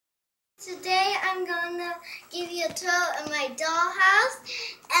Today I'm gonna give you a tour of my dollhouse,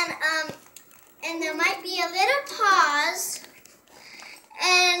 and there might be a little pause,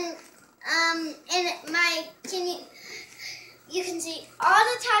 and you can see all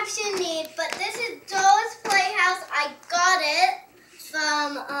the types you need. But this is Doll's Playhouse. I got it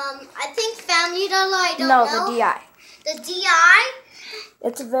from I think Family Dollar. I don't know. No, the DI. The DI.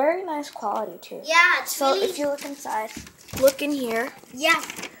 It's a very nice quality too. Yeah, it's so really. If you look inside, look in here. Yeah,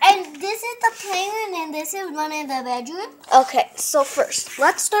 and this is the playroom, and this is one of the bedrooms. Okay, so first,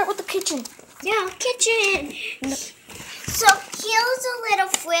 let's start with the kitchen. Yeah, kitchen. So here's a little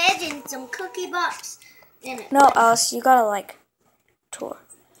fridge and some cookie box in it. No, Alice, you gotta tour.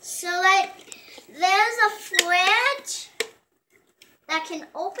 So there's a fridge that can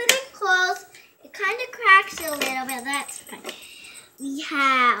open and close. It kind of cracks a little bit. That's fine. We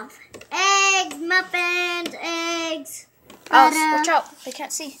have eggs, muffins, eggs. Alice, watch out! They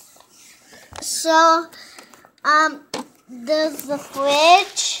can't see. So, there's the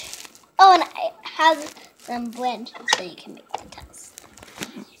fridge. Oh, and it has some bread so you can make the toast.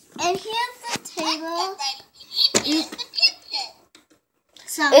 And here's the table.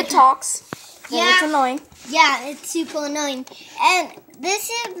 So it talks. Yeah, it's annoying. Yeah, it's super annoying. And this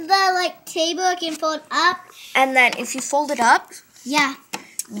is the table you can fold up. And then if you fold it up, yeah,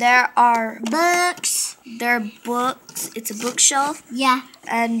 there are books. There are books. It's a bookshelf. Yeah.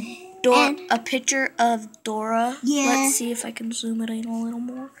 And a picture of Dora. Yeah. Let's see if I can zoom it in a little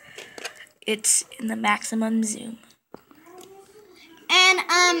more. It's in the maximum zoom. And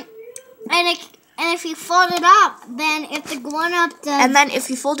if you fold it up, then it's going up the. And then if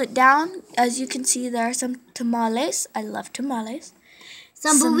you fold it down, as you can see, there are some tamales. I love tamales.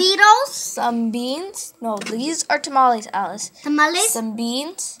 Some burritos. Some beans. No, these are tamales, Alice. Tamales. Some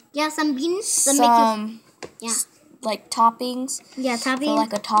beans. Yeah, some beans. Some toppings. Yeah, toppings.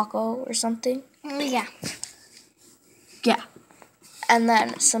 For a taco or something. Yeah. Yeah. And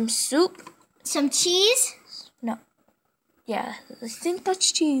then some soup. Some cheese. No. Yeah, I think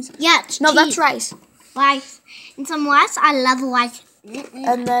that's cheese. Yeah, it's no, cheese. that's rice. Rice. And some rice. I love rice.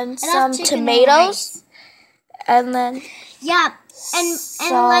 And then some tomatoes. And then rice.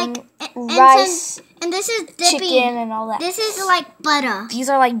 And this is dipping. Chicken and all that. This is butter. These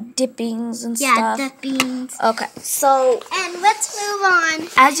are dippings and stuff. Yeah, dippings. Okay, so. And let's move on.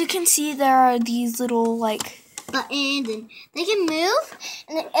 As you can see, there are these little buttons, and they can move.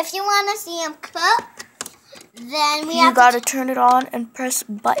 And if you want to see them cook, then you gotta turn it on and press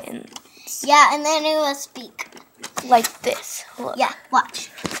buttons. Yeah, and then it will speak. Like this. Look. Yeah, watch.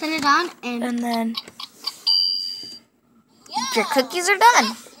 Turn it on and then your cookies are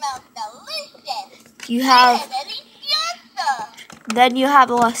done. You have then you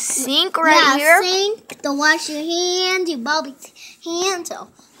have a sink right here. Sink to wash your hands, your Bobby's hands.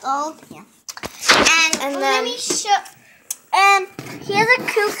 Oh yeah. And then let me show. And here's a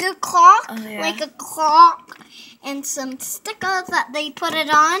cuckoo clock, like a clock, and some stickers that they put it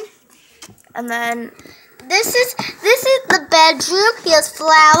on. And then this is the bedroom. Here's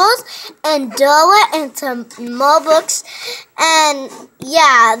flowers and Dora and some more books. And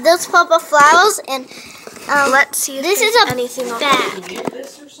yeah, there's purple flowers and let's see if this is a anything bag.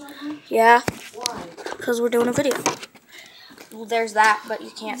 Yeah, because we're doing a video. Well, there's that, but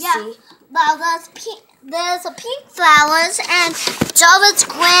you can't see. Well, there's a pink flowers and Dora's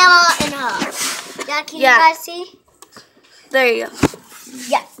grandma and her. Yeah, can you guys see? There you go.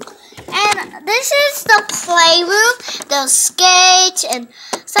 Yeah. And this is the playroom. There's skates and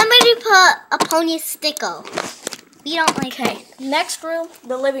somebody put a pony sticker. We don't like it. Okay. Next room,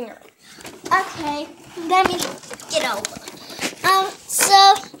 the living room. Okay. Let me get over.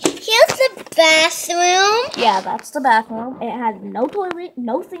 So here's the bathroom. Yeah, that's the bathroom. It has no toilet,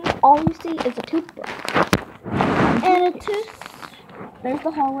 no sink. All you see is a toothbrush. And a There's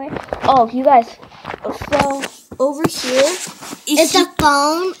the hallway. Oh, you guys. So over here, it's a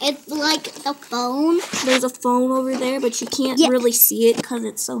phone. It's like a phone. There's a phone over there, but you can't really see it because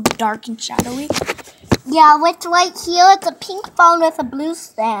it's so dark and shadowy. Yeah, what's right here? It's a pink phone with a blue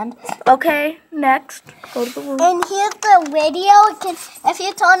stand. Okay, next. Go to the room. And here's the radio. If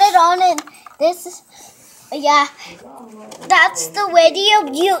you turn it on, and this is, that's the radio.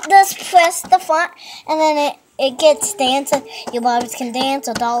 You just press the front, and then it gets dancing. Your Barbies can dance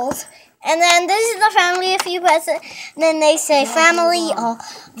or dolls. And then this is the family. If you press it, then they say family, or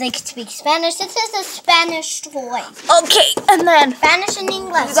they can speak Spanish. This is a Spanish toy. Okay, and then Spanish and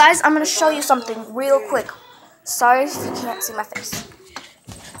English. You guys, I'm going to show you something real quick. Sorry if you can't see my face.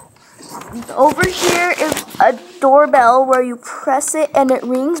 Over here is a doorbell where you press it and it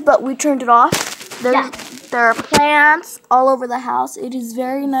rings, but we turned it off. There are plants all over the house. It is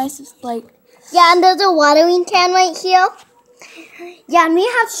very nice. It's like, yeah, and there's a watering can right here. Yeah, and we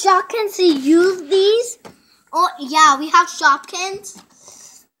have shopkins to use these. Oh, yeah, we have shopkins,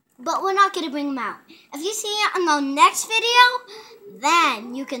 but we're not going to bring them out. If you see it in the next video,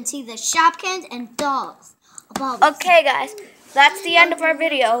 then you can see the shopkins and dolls. okay, guys, that's the end of our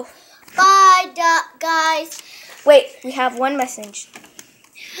video. Bye, guys. Wait, we have one message.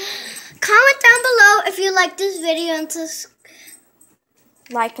 Comment down below if you like this video and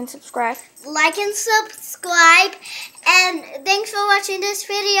Like and subscribe. And thanks for watching this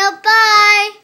video. Bye.